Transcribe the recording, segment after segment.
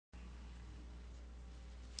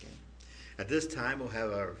At this time, we'll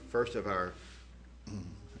have our first of our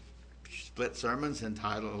split sermons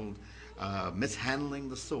entitled Mishandling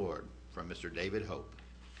the Sword from Mr. David Hope.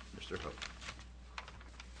 Mr. Hope.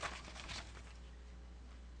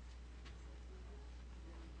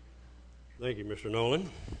 Thank you, Mr. Nolan.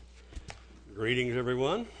 Greetings,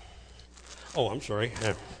 everyone. Oh, I'm sorry.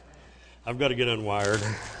 I've got to get unwired.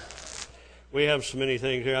 We have so many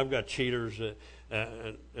things here. I've got cheaters,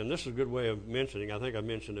 and this is a good way of mentioning. I think I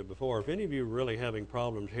mentioned it before. If any of you are really having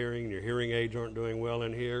problems hearing, your hearing aids aren't doing well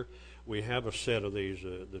in here, we have a set of these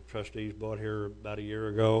the trustees bought here about a year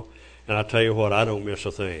ago. And I tell you what, I don't miss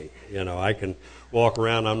a thing. You know, I can walk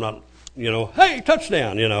around. I'm not, hey,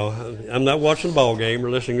 touchdown. I'm not watching a ball game or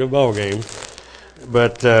listening to a ball game,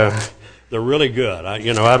 but they're really good. I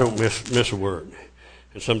don't miss a word.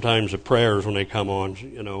 And sometimes the prayers when they come on,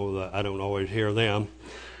 I don't always hear them.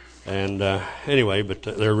 And anyway, but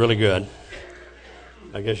they're really good.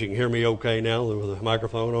 I guess you can hear me okay now with the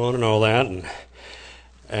microphone on and all that.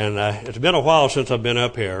 And it's been a while since I've been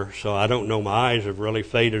up here, so I don't know. My eyes have really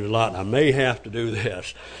faded a lot. I may have to do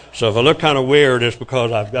this. So if I look kind of weird, it's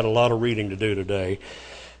because I've got a lot of reading to do today.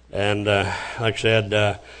 And like I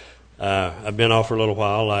said, I've been off for a little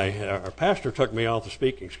while. Our pastor took me off the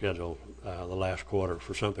speaking schedule the last quarter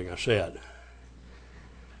for something I said.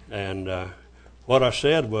 And what I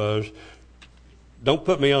said was, don't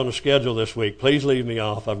put me on the schedule this week. Please leave me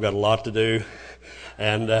off. I've got a lot to do.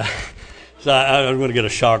 And so I'm going to get a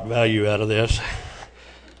shock value out of this.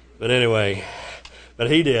 But anyway,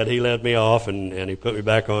 he did. He let me off, and he put me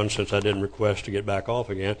back on since I didn't request to get back off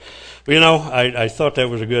again. But, I thought that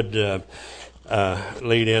was a good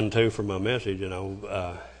lead in, too, for my message.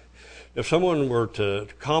 If someone were to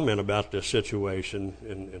comment about this situation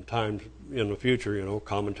in times in the future,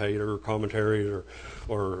 commentaries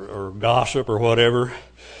or gossip or whatever,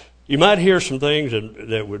 you might hear some things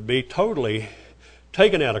that would be totally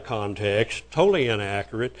taken out of context, totally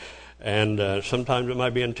inaccurate, and sometimes it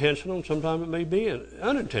might be intentional, and sometimes it may be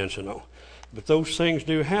unintentional. But those things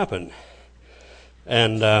do happen.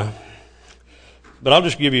 And but I'll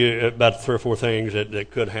just give you about 3 or 4 things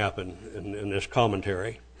that could happen in this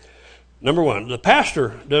commentary. Number one, the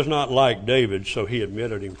pastor does not like David, so he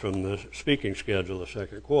omitted him from the speaking schedule the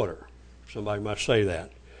second quarter. Somebody might say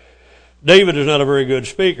that. David is not a very good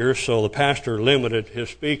speaker, so the pastor limited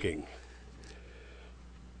his speaking.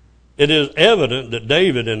 It is evident that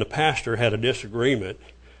David and the pastor had a disagreement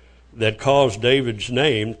that caused David's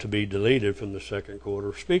name to be deleted from the second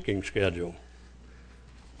quarter speaking schedule.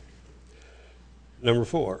 Number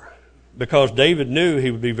 4, because David knew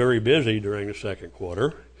he would be very busy during the second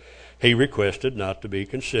quarter, he requested not to be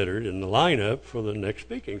considered in the lineup for the next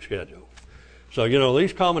speaking schedule. So,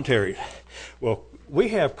 these commentaries, well, we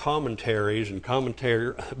have commentaries and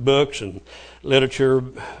commentary books and literature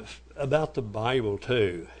about the Bible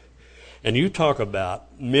too. And you talk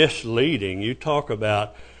about misleading, you talk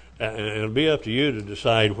about, and it'll be up to you to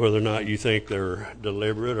decide whether or not you think they're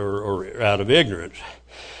deliberate or out of ignorance.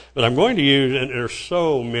 But I'm going to use, and there's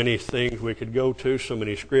so many things we could go to, so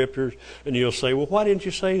many scriptures, and you'll say, well, why didn't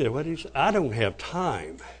you say that? Why didn't you say? I don't have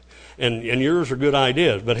time. And yours are good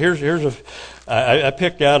ideas. But I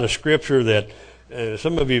picked out a scripture that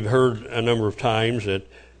some of you have heard a number of times, that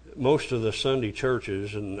most of the Sunday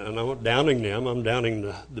churches, and I'm not downing them, I'm downing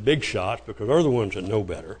the big shots because they're the ones that know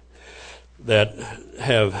better, that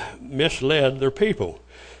have misled their people.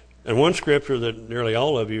 And one scripture that nearly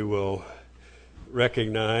all of you will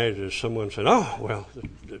recognize is someone saying, oh, well,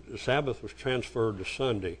 the Sabbath was transferred to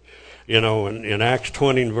Sunday. In Acts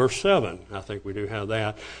 20 and verse 7, I think we do have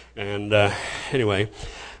that. And anyway,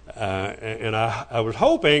 and I was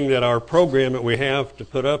hoping that our program that we have to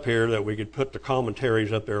put up here, that we could put the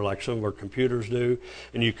commentaries up there like some of our computers do,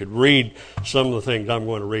 and you could read some of the things I'm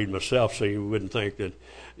going to read myself, so you wouldn't think that,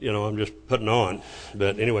 I'm just putting on.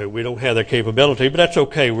 But anyway, we don't have that capability, but that's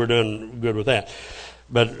okay. We're doing good with that.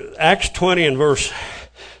 But Acts 20 and verse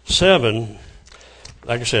 7,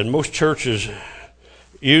 like I said, most churches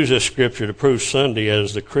use this scripture to prove Sunday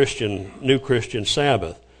as the new Christian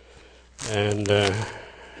Sabbath. And let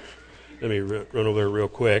me run over there real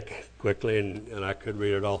quickly, and I could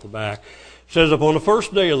read it off the back. It says, upon the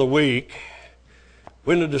first day of the week,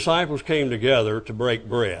 when the disciples came together to break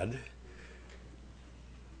bread,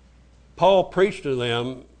 Paul preached to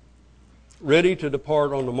them, ready to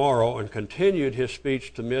depart on the morrow, and continued his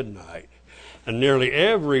speech to midnight. And nearly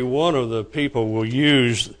every one of the people will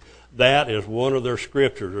use that as one of their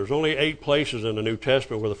scriptures. There's only 8 places in the New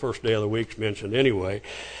Testament where the first day of the week's mentioned anyway.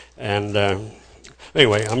 And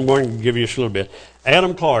anyway, I'm going to give you just a little bit.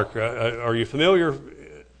 Adam Clark, are you familiar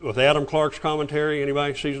with Adam Clark's commentary.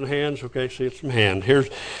 Anybody see some hands? Okay, see some hands.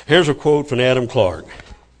 Here's a quote from Adam Clark.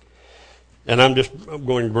 And I'm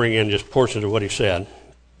going to bring in just portions of what he said.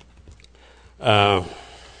 From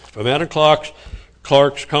Adam Clark's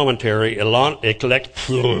commentary, electronic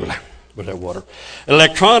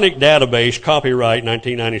database, copyright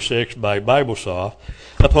 1996 by BibleSoft.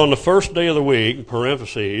 Upon the first day of the week, in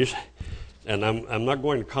parentheses, and I'm not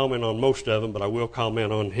going to comment on most of them, but I will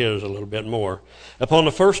comment on his a little bit more. Upon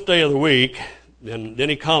the first day of the week, and then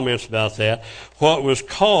he comments about that, what was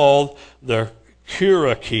called the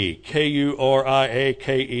Kuriakee, Kuriakee.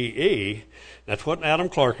 That's what Adam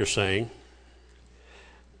Clark is saying.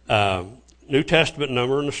 New Testament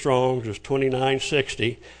number in the Strong's is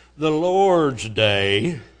 2960. The Lord's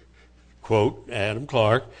Day, quote Adam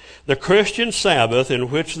Clark, the Christian Sabbath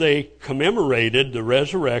in which they commemorated the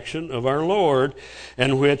resurrection of our Lord,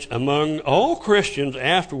 and which among all Christians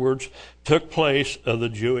afterwards took place of the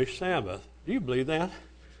Jewish Sabbath. Do you believe that?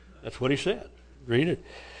 That's what he said. Read it.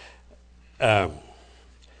 And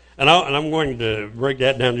I'm going to break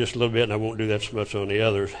that down just a little bit, and I won't do that so much on the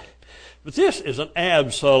others. But this is an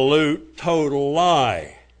absolute, total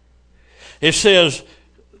lie. It says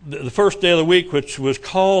the first day of the week, which was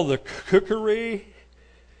called the Kuriakee,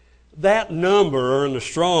 that number in the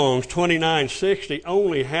Strong's, 2960,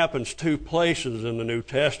 only happens 2 places in the New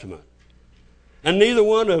Testament. And neither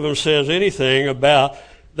one of them says anything about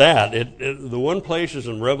that. The one place is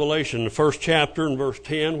in Revelation, the first chapter in verse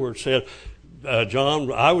 10, where it said,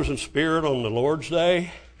 John, I was in spirit on the Lord's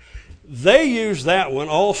Day. They use that one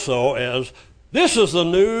also as, this is the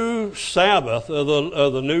new Sabbath of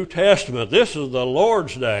the New Testament. This is the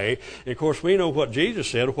Lord's Day. And of course, we know what Jesus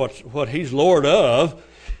said, what he's Lord of.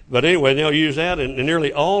 But anyway, they'll use that, and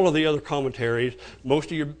nearly all of the other commentaries,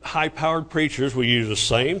 most of your high-powered preachers will use the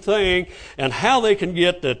same thing, and how they can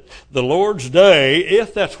get that the Lord's Day,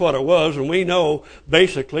 if that's what it was, and we know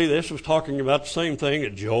basically this was talking about the same thing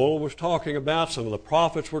that Joel was talking about, some of the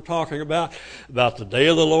prophets were talking about the day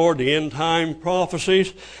of the Lord, the end-time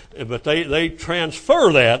prophecies, but they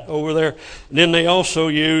transfer that over there. And then they also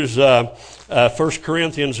use 1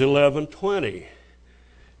 Corinthians 11:20,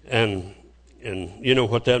 and you know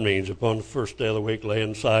what that means. Upon the first day of the week, lay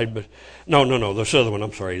inside. But no, this other one.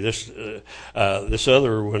 I'm sorry. This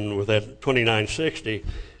other one with that 2960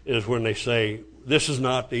 is when they say this is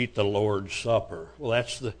not to eat the Lord's Supper. Well,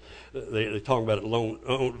 that's they talk about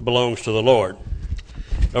it belongs to the Lord.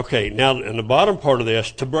 Okay. Now, in the bottom part of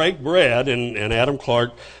this, to break bread, and Adam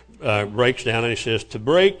Clark breaks down and he says to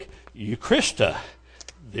break Eucharista,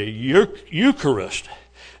 the Eucharist,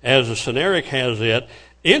 as the Syneric has it,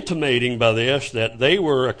 intimating by this that they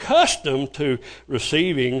were accustomed to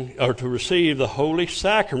receive the Holy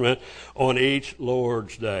Sacrament on each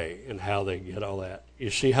Lord's Day, and how they get all that.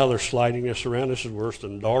 You see how they're sliding this around? This is worse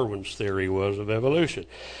than Darwin's theory was of evolution.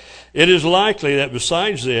 It is likely that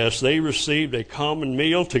besides this, they received a common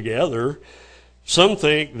meal together. Some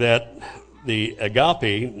think that the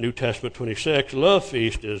agape, New Testament 26, love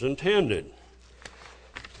feast is intended.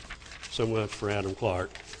 So much for Adam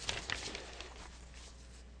Clark.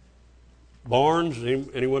 Barnes,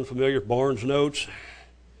 anyone familiar with Barnes Notes?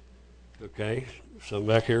 Okay, some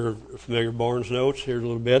back here are familiar with Barnes Notes. Here's a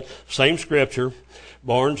little bit. Same scripture.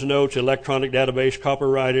 Barnes Notes, electronic database,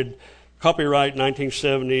 copyright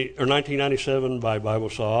 1970 or 1997 by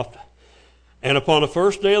BibleSoft. And upon the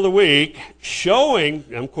first day of the week, showing,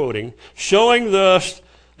 I'm quoting, showing thus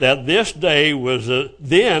that this day was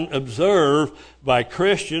then observed by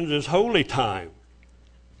Christians as holy time.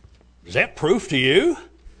 Is that proof to you?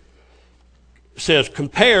 It says,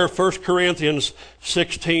 compare 1 Corinthians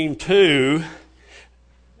 16:2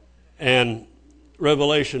 and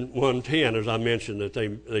Revelation 1:10, as I mentioned, that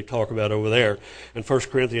they talk about over there. And 1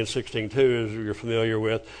 Corinthians 16:2, as you're familiar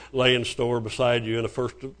with, lay in store beside you in the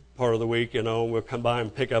first part of the week, we'll come by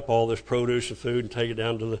and pick up all this produce and food and take it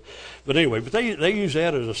down to the... But anyway, they use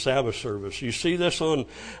that as a Sabbath service. You see this on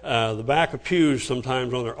the back of pews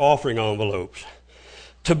sometimes on their offering envelopes.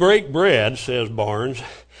 To break bread, says Barnes,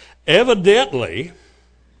 evidently,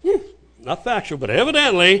 not factual, but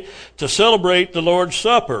evidently to celebrate the Lord's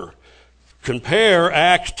Supper. Compare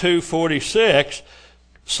Acts 2:46,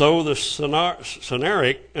 so the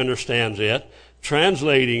Syneric understands it,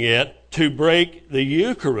 translating it to break the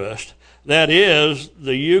Eucharist, that is,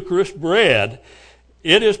 the Eucharist bread.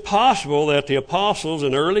 It is possible that the apostles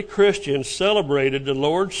and early Christians celebrated the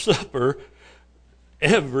Lord's Supper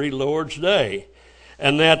every Lord's Day.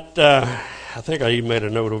 And that, I think I even made a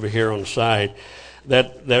note over here on the side,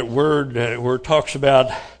 that word where it talks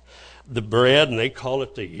about the bread, and they call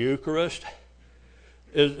it the Eucharist.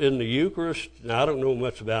 in the Eucharist, now I don't know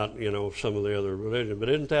much about, some of the other religions, but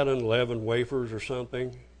isn't that unleavened wafers or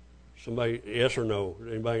something? Somebody, yes or no?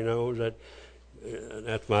 Anybody knows that?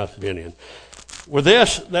 That's my opinion. With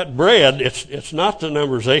that bread, it's not the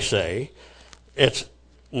numbers they say. It's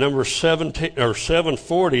number 17 or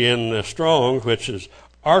 740 in the Strong's, which is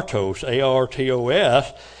artos,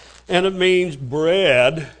 A-R-T-O-S, and it means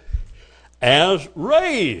bread as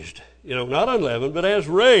raised. Not unleavened, but as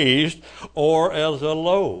raised or as a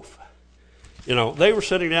loaf. They were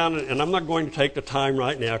sitting down, and I'm not going to take the time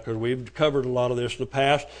right now because we've covered a lot of this in the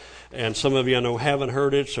past, and some of you I know haven't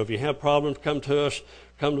heard it, so if you have problems, come to us,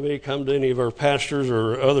 come to me, come to any of our pastors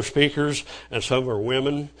or other speakers, and some of our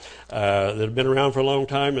women that have been around for a long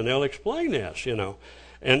time, and they'll explain this, And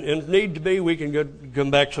if need to be, we can come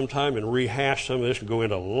back sometime and rehash some of this and go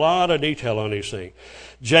into a lot of detail on these things.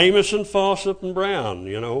 Jameson, Fawcett, and Brown.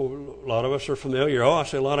 A lot of us are familiar. I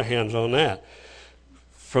see a lot of hands on that.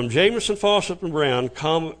 From Jameson, Fawcett, and Brown,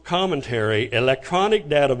 commentary, electronic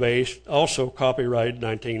database, also copyrighted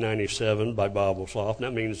 1997 by Biblesoft.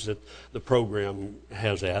 That means that the program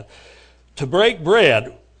has that. To break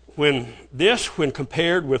bread, when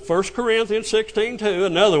compared with 1 Corinthians 16:2,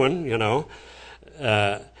 another one,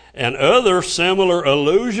 and other similar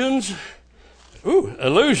allusions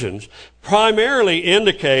primarily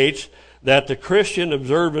indicates that the Christian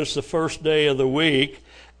observance the first day of the week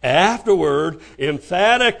afterward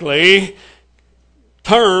emphatically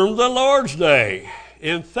termed the Lord's Day.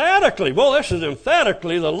 Emphatically. Well, this is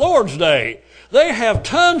emphatically the Lord's Day. They have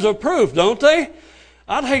tons of proof, don't they?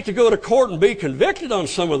 I'd hate to go to court and be convicted on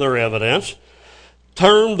some of their evidence.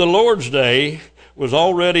 Termed the Lord's Day was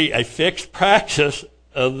already a fixed practice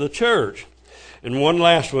of the church. And one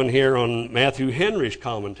last one here on Matthew Henry's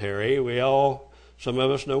commentary. Some of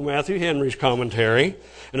us know Matthew Henry's commentary,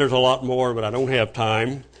 and there's a lot more, but I don't have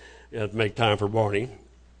time. You have to make time for Barney.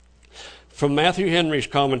 From Matthew Henry's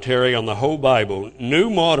commentary on the whole Bible, New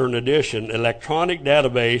Modern Edition, electronic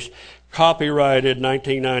database, copyrighted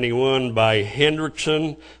 1991 by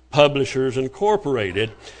Hendrickson Publishers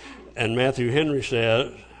Incorporated. And Matthew Henry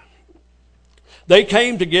says, they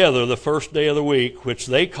came together the first day of the week, which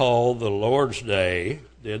they call the Lord's Day.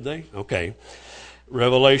 Did they? Okay.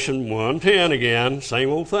 Revelation 1:10 again, same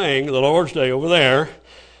old thing, the Lord's Day over there,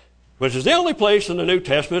 which is the only place in the New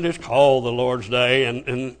Testament it's called the Lord's Day.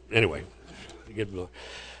 And anyway,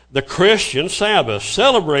 the Christian Sabbath,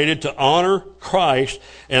 celebrated to honor Christ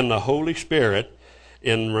and the Holy Spirit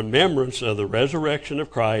in remembrance of the resurrection of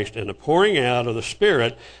Christ and the pouring out of the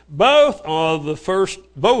Spirit, both on the first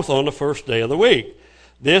day of the week.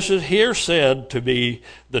 This is here said to be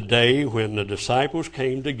the day when the disciples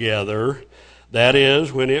came together. That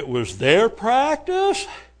is, when it was their practice,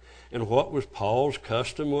 and what was Paul's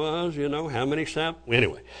custom was, how many Sabbaths?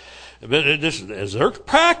 Anyway, as their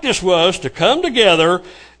practice was to come together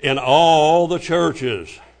in all the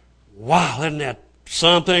churches. Wow, isn't that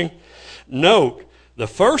something? Note, the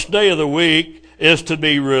first day of the week is to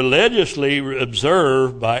be religiously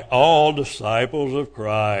observed by all disciples of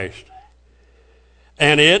Christ.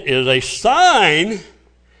 And it is a sign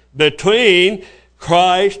between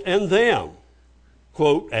Christ and them.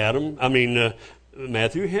 Quote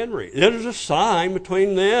Matthew Henry. It is a sign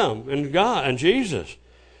between them and God and Jesus.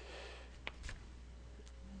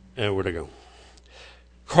 And where'd I go?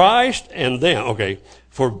 Christ and them. Okay.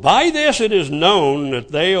 For by this it is known that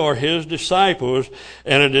they are his disciples,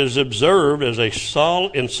 and it is observed as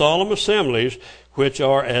in solemn assemblies, which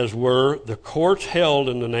are as were the courts held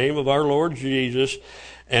in the name of our Lord Jesus,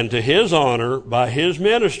 and to his honor by his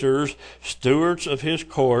ministers, stewards of his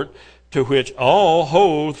court, to which all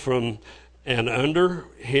hold from and under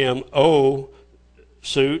him owe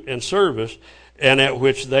suit and service, and at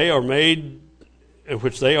which they are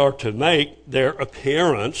to make their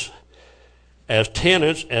appearance as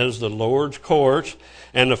tenants as the Lord's courts,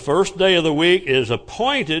 and the first day of the week is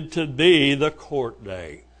appointed to be the court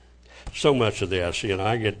day. So much of this,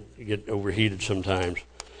 I get overheated sometimes.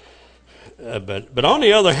 But on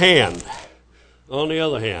the other hand,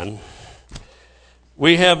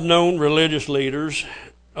 we have known religious leaders,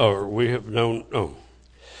 we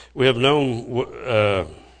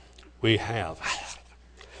have.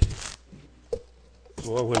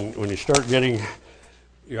 Well, when you start getting,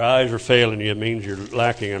 your eyes are failing you, it means you're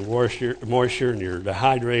lacking in moisture and you're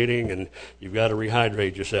dehydrating, and you've got to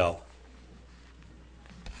rehydrate yourself.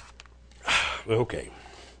 Okay.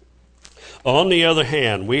 On the other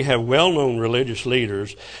hand, we have well-known religious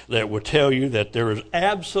leaders that will tell you that there is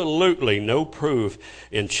absolutely no proof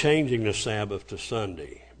in changing the Sabbath to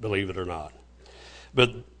Sunday, believe it or not.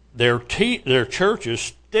 But their churches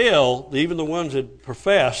still, even the ones that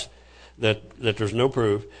profess that there's no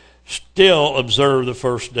proof, still observe the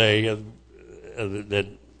first day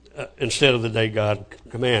instead of the day God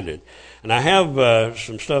commanded. And I have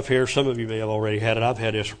some stuff here. Some of you may have already had it. I've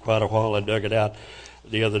had this for quite a while. I dug it out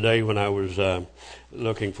the other day when I was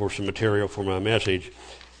looking for some material for my message.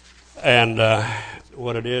 And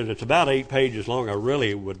what it is, it's about 8 pages long. I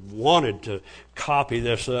really wanted to copy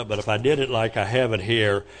this up, but if I did it like I have it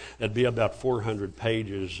here, it'd be about 400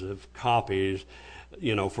 pages of copies,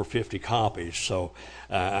 for 50 copies. So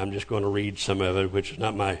I'm just going to read some of it, which is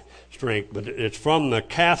not my strength, but it's from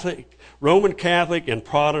the Roman Catholic and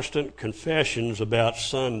Protestant confessions about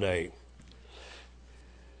Sunday.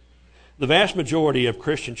 The vast majority of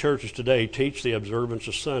Christian churches today teach the observance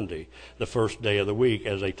of Sunday, the first day of the week,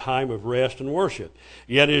 as a time of rest and worship.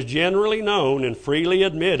 Yet it is generally known and freely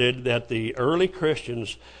admitted that the early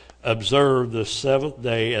Christians observed the seventh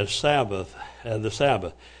day as the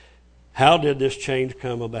Sabbath. How did this change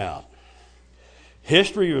come about?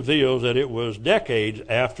 History reveals that it was decades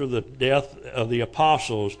after the death of the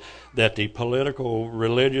apostles that the political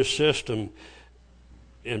religious system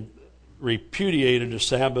repudiated the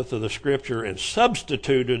Sabbath of the Scripture and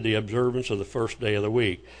substituted the observance of the first day of the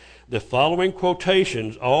week. The following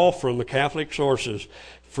quotations, all from the Catholic sources,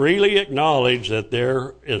 freely acknowledge that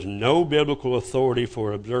there is no biblical authority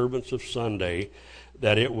for observance of Sunday,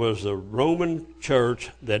 that it was the Roman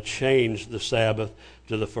Church that changed the Sabbath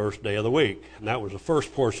to the first day of the week. And that was the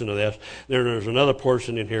first portion of this. There's another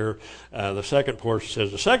portion in here. The second portion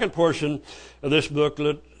says, the second portion of this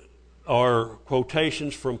booklet are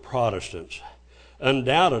quotations from Protestants.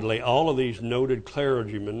 Undoubtedly, all of these noted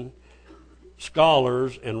clergymen,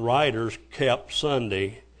 scholars, and writers kept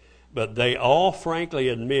Sunday, but they all frankly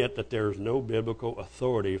admit that there is no biblical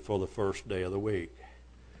authority for the first day of the week,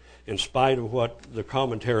 in spite of what the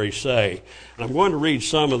commentaries say. And I'm going to read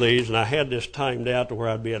some of these, and I had this timed out to where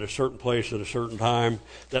I'd be at a certain place at a certain time.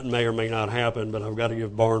 That may or may not happen, but I've got to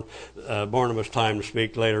give Barnabas time to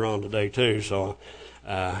speak later on today too, so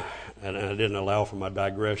and I didn't allow for my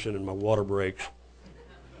digression and my water breaks.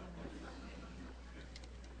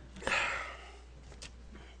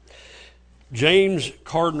 James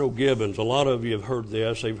Cardinal Gibbons, a lot of you have heard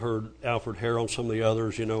this. They've heard Alfred Harrell and some of the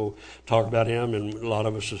others, talk about him, and a lot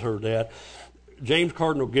of us has heard that. James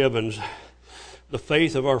Cardinal Gibbons, The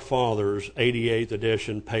Faith of Our Fathers, 88th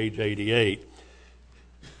edition, page 88.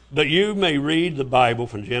 But you may read the Bible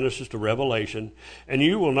from Genesis to Revelation, and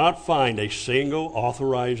you will not find a single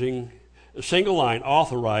line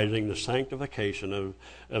authorizing the sanctification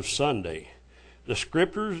of Sunday. The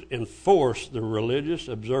Scriptures enforce the religious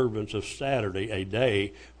observance of Saturday, a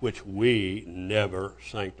day which we never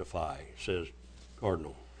sanctify, says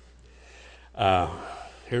Cardinal.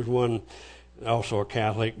 Here's one, also a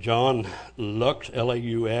Catholic, John Lux,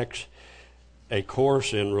 Laux, A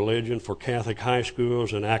Course in Religion for Catholic High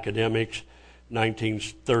Schools and Academics,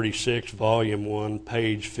 1936, Volume 1,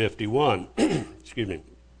 page 51. Excuse me.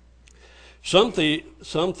 Some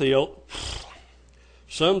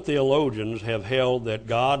theologians have held that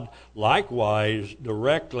God likewise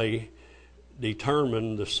directly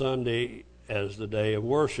determined the Sunday as the day of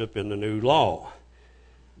worship in the New Law,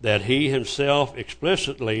 that he himself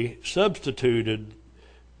explicitly substituted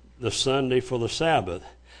the Sunday for the Sabbath.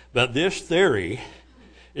 But this theory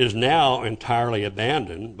is now entirely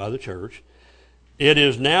abandoned by the church. It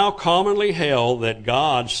is now commonly held that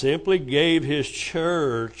God simply gave his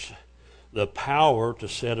church the power to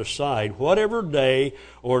set aside whatever day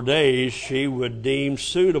or days she would deem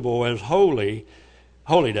suitable as holy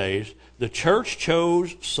days. The church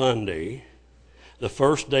chose Sunday, the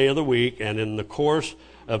first day of the week, and in the course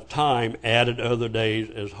of time added other days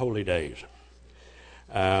as holy days.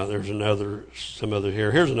 There's some other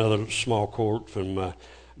here. Here's another small quote from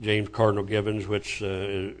James Cardinal Gibbons, which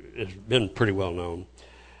has been pretty well known.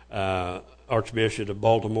 Archbishop of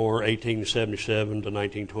Baltimore, 1877 to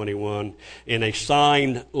 1921, in a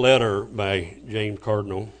signed letter by James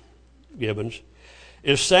Cardinal Gibbons.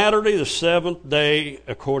 Is Saturday the seventh day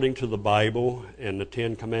according to the Bible and the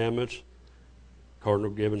Ten Commandments?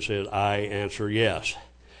 Cardinal Gibbons says, I answer yes.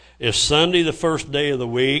 Is Sunday the first day of the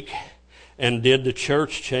week? And did the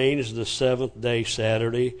church change the seventh day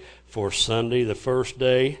Saturday for Sunday the first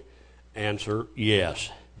day? Answer, yes.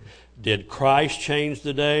 Did Christ change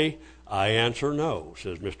the day? I answer no,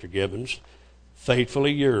 says Mr. Gibbons.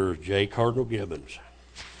 Faithfully yours, J. Cardinal Gibbons.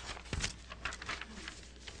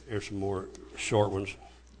 Here's some more short ones.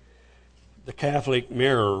 The Catholic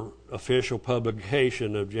Mirror, official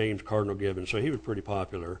publication of James Cardinal Gibbons. So he was pretty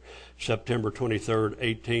popular. September 23rd,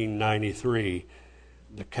 1893.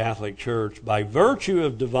 the Catholic Church, by virtue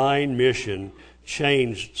of divine mission,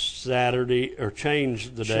 changed Saturday, or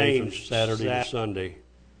changed the day from Saturday to Sunday.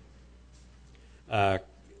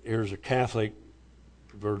 Here's a Catholic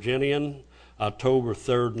Virginian, October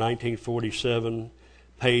 3rd, 1947,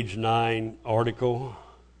 page 9 article.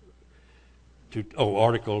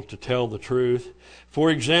 Article to tell the truth. For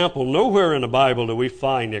example, nowhere in the Bible do we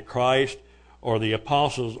find that Christ or the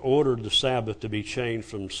apostles ordered the Sabbath to be changed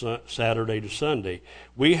from Saturday to Sunday.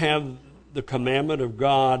 We have the commandment of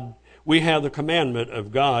God. We have the commandment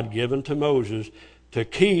of God given to Moses to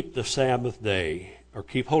keep the Sabbath day, or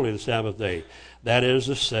keep holy the Sabbath day. That is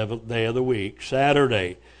the seventh day of the week,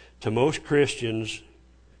 Saturday. Today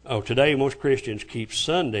most Christians keep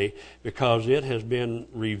Sunday because it has been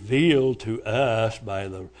revealed to us by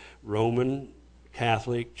the Roman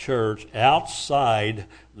Catholic Church outside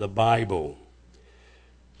the Bible.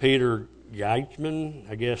 Peter Geitman,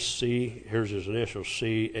 I guess here's his initials,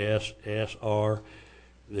 CSSR,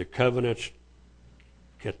 the Covenants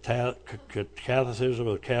Catechism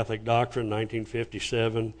of the Catholic Doctrine,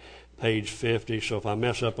 1957, page 50. So if I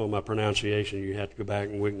mess up on my pronunciation, you have to go back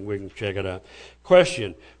and we can check it out.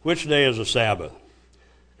 Question, which day is the Sabbath?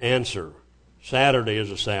 Answer, Saturday is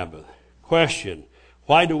the Sabbath. Question,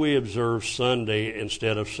 why do we observe Sunday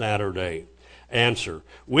instead of Saturday? Answer,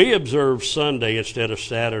 we observe Sunday instead of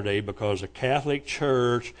Saturday because the Catholic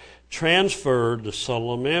Church transferred the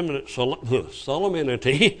solemnity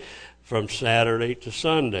from Saturday to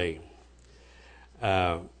Sunday.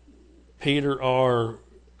 Peter R.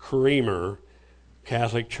 Creamer,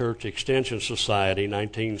 Catholic Church Extension Society,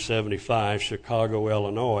 1975, Chicago,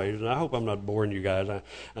 Illinois. And I hope I'm not boring you guys.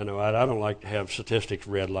 I know I don't like to have statistics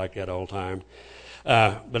read like that all the time.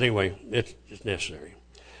 But anyway, it's necessary.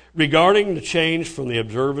 Regarding the change from the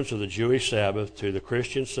observance of the Jewish Sabbath to the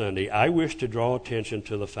Christian Sunday, I wish to draw attention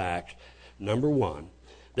to the fact, number one,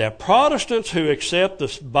 that Protestants who accept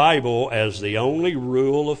the Bible as the only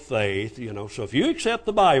rule of faith, so if you accept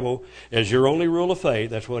the Bible as your only rule of faith,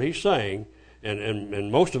 that's what he's saying,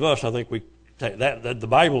 and most of us, I think we take that the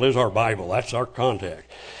Bible is our Bible, that's our context.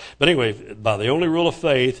 But anyway, by the only rule of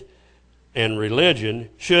faith and religion,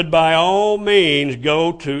 should by all means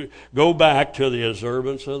go back to the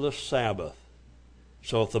observance of the Sabbath.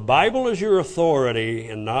 So if the Bible is your authority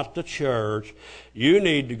and not the church, you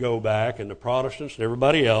need to go back, and the Protestants and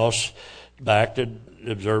everybody else, back to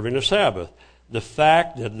observing the Sabbath. The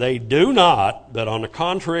fact that they do not, but on the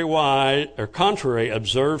contrary,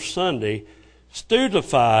 observe Sunday,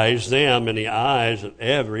 stupefies them in the eyes of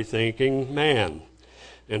every thinking man.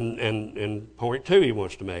 And point two he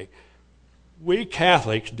wants to make. We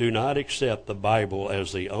Catholics do not accept the Bible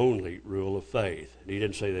as the only rule of faith. He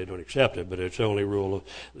didn't say they don't accept it, but it's the only rule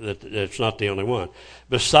it's not the only one.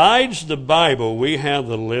 Besides the Bible, we have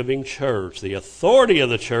the living church, the authority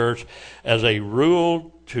of the church as a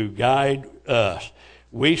rule to guide us.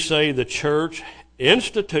 We say the church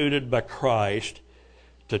instituted by Christ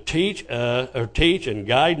to teach and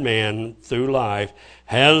guide man through life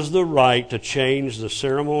has the right to change the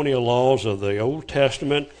ceremonial laws of the Old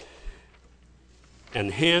Testament, and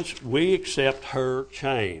hence we accept her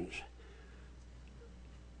change.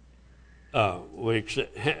 Of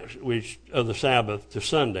the Sabbath to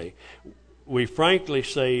Sunday. We frankly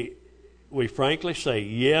say,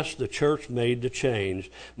 yes, the church made the change,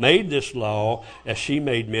 made this law as she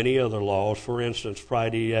made many other laws. For instance,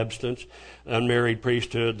 Friday abstinence, unmarried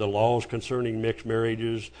priesthood, the laws concerning mixed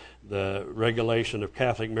marriages, the regulation of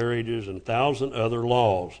Catholic marriages, and 1,000 other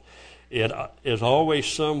laws. It is always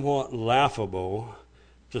somewhat laughable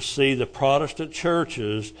to see the Protestant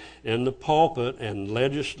churches in the pulpit and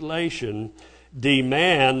legislation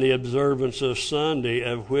demand the observance of Sunday,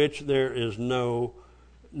 of which there is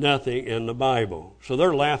nothing in the Bible. So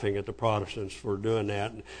they're laughing at the Protestants for doing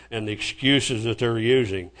that and the excuses that they're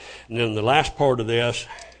using. And then the last part of this,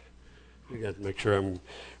 I got to make sure I'm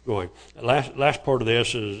going. Last part of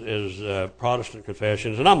this is Protestant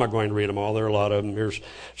confessions, and I'm not going to read them all. There are a lot of them. Here's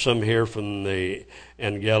some here from the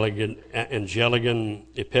Anglican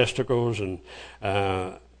Episcopals and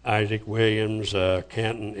Isaac Williams,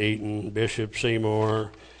 Canton Eaton, Bishop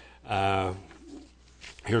Seymour.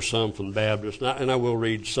 Here's some from Baptist, and I will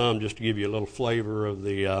read some just to give you a little flavor of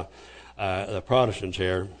the Protestants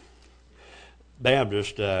here.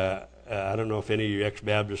 Baptist, I don't know if any of you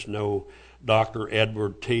ex-Baptists know Dr.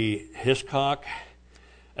 Edward T. Hiscock.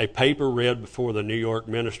 A paper read before the New York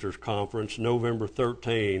Ministers Conference, November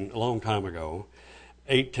 13, a long time ago,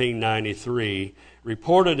 1893,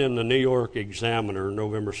 reported in the New York Examiner,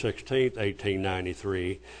 November 16,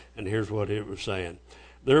 1893, and here's what it was saying.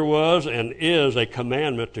 There was and is a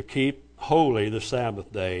commandment to keep holy the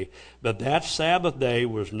Sabbath day, but that Sabbath day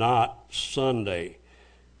was not Sunday.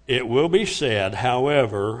 It will be said,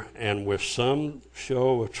 however, and with some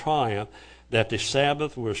show of triumph, that the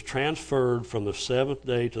Sabbath was transferred from the seventh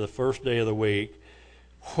day to the first day of the week.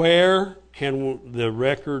 Where can the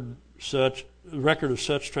record of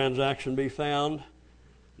such transaction be found?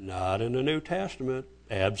 Not in the New Testament.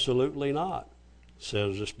 Absolutely not,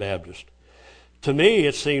 says this Baptist. To me,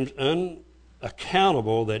 it seems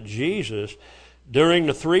unaccountable that Jesus, during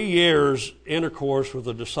the 3 years' intercourse with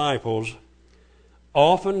the disciples,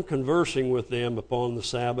 often conversing with them upon the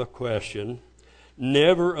Sabbath question,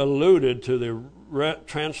 never alluded to the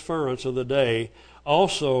transference of the day.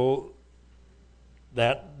 Also,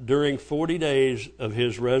 that during 40 days of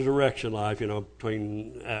his resurrection life,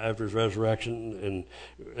 between after his resurrection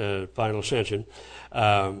and final ascension,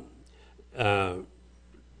 no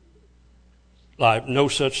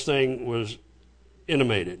such thing was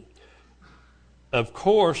intimated. Of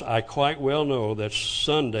course, I quite well know that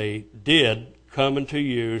Sunday did come into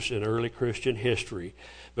use in early Christian history,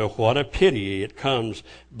 but what a pity it comes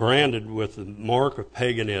branded with the mark of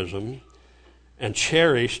paganism and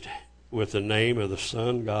cherished with the name of the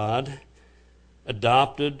Son God,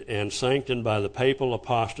 adopted and sanctioned by the papal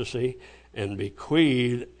apostasy, and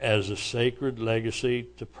bequeathed as a sacred legacy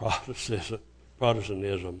to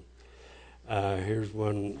Protestantism. Here's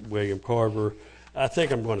one, William Carver. I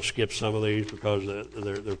think I'm going to skip some of these because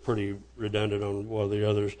they're pretty redundant on one of the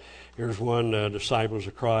others. Here's one, Disciples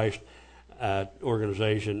of Christ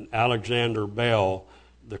organization, Alexander Bell,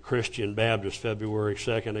 The Christian Baptist, February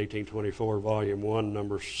 2nd, 1824, Volume 1,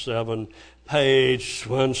 Number 7, page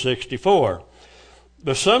 164.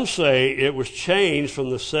 But some say it was changed from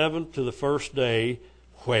the seventh to the first day.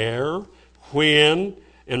 Where, when,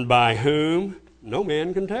 and by whom, no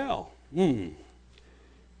man can tell. And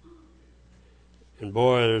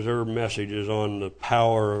boy, there are messages on the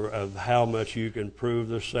power of how much you can prove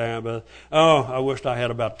the Sabbath. Oh, I wished I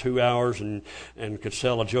had about 2 hours and could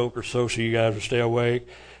sell a joke or so you guys would stay awake.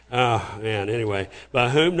 Oh, man, anyway. By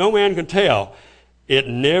whom no man can tell. It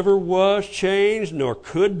never was changed nor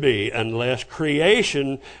could be unless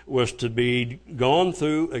creation was to be gone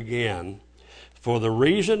through again. For the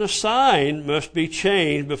reason assigned must be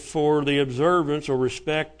changed before the observance or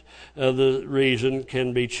respect of the reason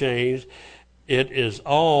can be changed. It is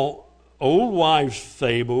all old wives'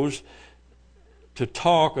 fables to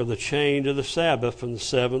talk of the change of the Sabbath from the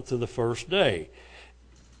seventh to the first day.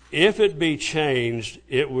 If it be changed,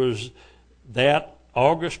 it was that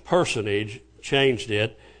august personage changed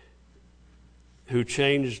it, who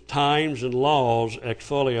changed times and laws ex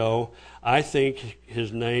folio. I think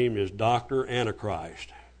his name is Dr.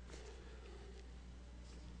 Antichrist.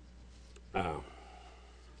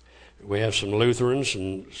 We have some Lutherans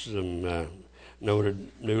and some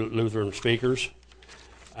noted new Lutheran speakers.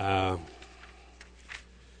 Come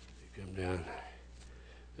down.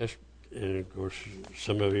 And of course,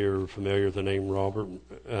 some of you are familiar with the name Robert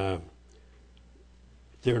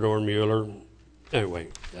Theodore Mueller. Anyway,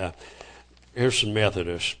 here's some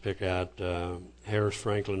Methodists. Pick out Harris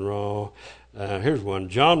Franklin Raw. Here's one,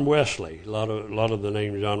 John Wesley. A lot of the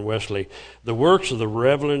name John Wesley. The works of the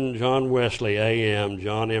Reverend John Wesley, A.M.,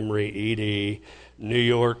 John Emery, E.D., New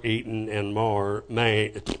York, Eaton, and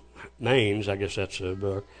Mainz, I guess that's a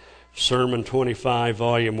book. Sermon 25,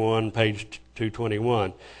 Volume 1, page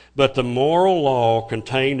 221. But the moral law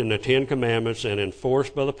contained in the Ten Commandments and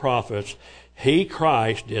enforced by the prophets, he,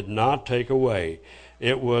 Christ, did not take away.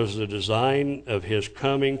 It was the design of his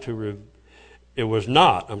coming it was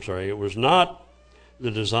not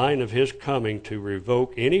the design of his coming to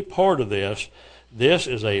revoke any part of this. This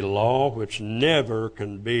is a law which never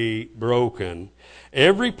can be broken.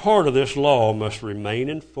 Every part of this law must remain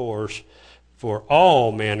in force for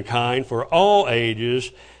all mankind, for all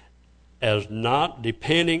ages, as not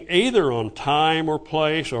depending either on time or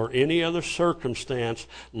place or any other circumstance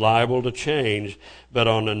liable to change, but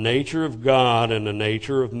on the nature of God and the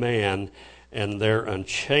nature of man and their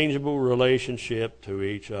unchangeable relationship to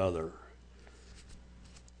each other.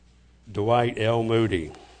 Dwight L.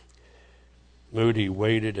 Moody. Moody,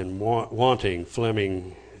 Waited and Wanting,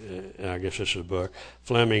 Fleming, I guess this is a book,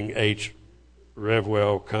 Fleming H.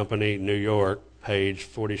 Revwell Company, New York, page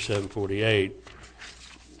 4748.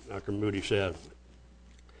 Dr. Moody said,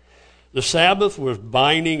 the Sabbath was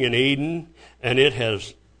binding in Eden, and it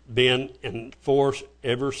has been in force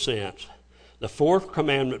ever since. The fourth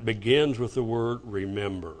commandment begins with the word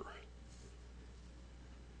remember,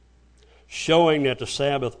 showing that the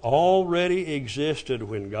Sabbath already existed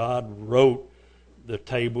when God wrote the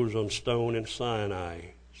tables on stone in Sinai.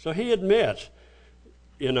 So he admits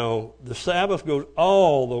the Sabbath goes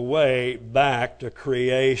all the way back to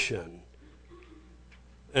creation.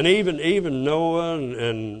 And even Noah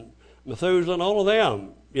and Methuselah and all of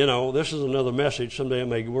them, this is another message. Someday I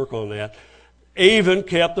may work on that. Even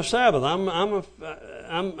kept the Sabbath.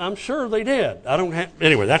 I'm sure they did.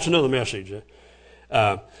 Anyway, that's another message.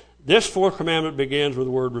 This fourth commandment begins with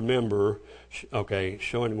the word remember. Okay,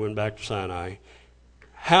 showing when back to Sinai.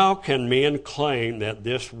 How can men claim that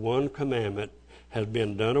this one commandment has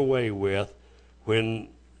been done away with when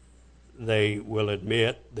they will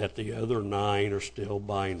admit that the other 9 are still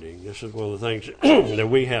binding? This is one of the things that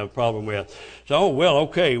we have a problem with. So,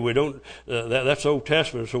 okay, we don't. That's Old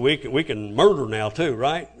Testament, so we can murder now too,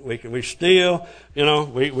 right? We steal.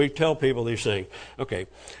 We tell people these things. Okay,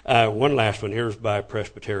 one last one. Here's by a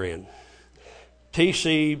Presbyterian.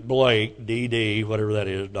 T.C. Blake, D.D., whatever that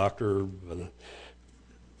is, Doctor of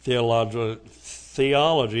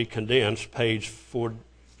Theology Condensed, page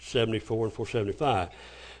 474 and 475.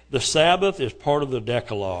 The Sabbath is part of the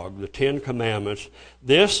Decalogue, the 10 Commandments.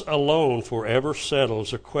 This alone forever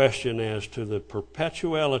settles the question as to the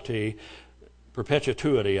perpetuity,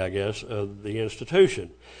 I guess, of the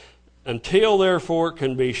institution. Until, therefore, it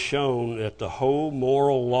can be shown that the whole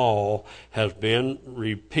moral law has been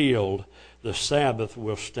repealed, the Sabbath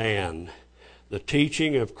will stand. The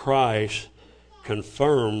teaching of Christ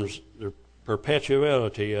confirms the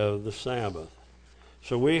perpetuity of the Sabbath.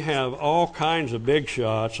 So we have all kinds of big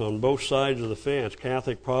shots on both sides of the fence,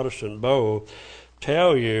 Catholic, Protestant, both,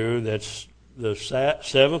 tell you that the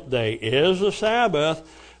seventh day is the Sabbath,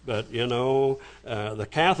 but, the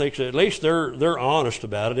Catholics, at least they're honest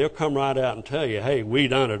about it. They'll come right out and tell you, hey, we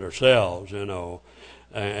done it ourselves, And a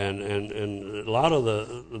lot of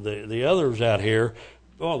the others out here,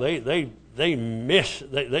 you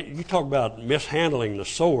talk about mishandling the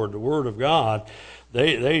sword, the Word of God,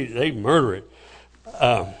 they murder it.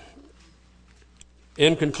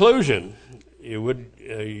 In conclusion,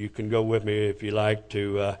 you can go with me if you like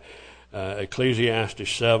to Ecclesiastes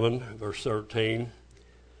 7, verse 13.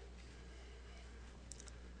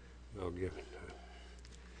 I'll give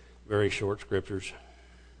very short scriptures.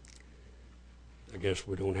 I guess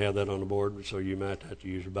we don't have that on the board, so you might have to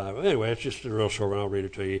use your Bible. Anyway, it's just a real short one. I'll read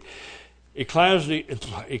it to you.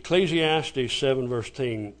 Ecclesiastes 7, verse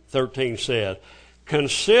 13 said,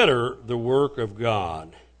 "Consider the work of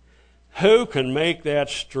God. Who can make that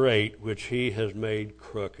straight which he has made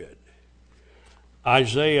crooked?"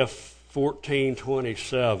 Isaiah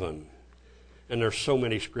 14:27. And there's so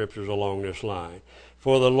many scriptures along this line.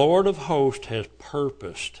 "For the Lord of hosts has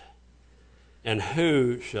purposed, and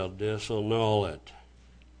who shall disannul it?"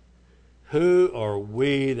 Who are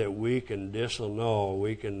we that we can disannul,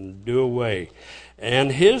 we can do away?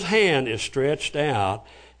 "And his hand is stretched out,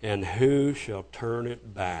 and who shall turn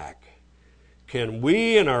it back?" Can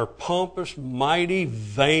we in our pompous, mighty,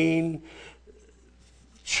 vain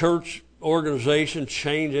church organization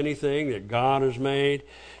change anything that God has made?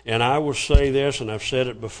 And I will say this, and I've said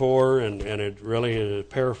it before, and it really is a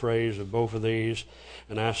paraphrase of both of these,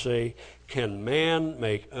 and I say, can man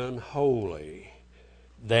make unholy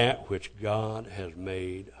that which God has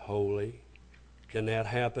made holy? Can that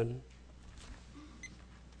happen?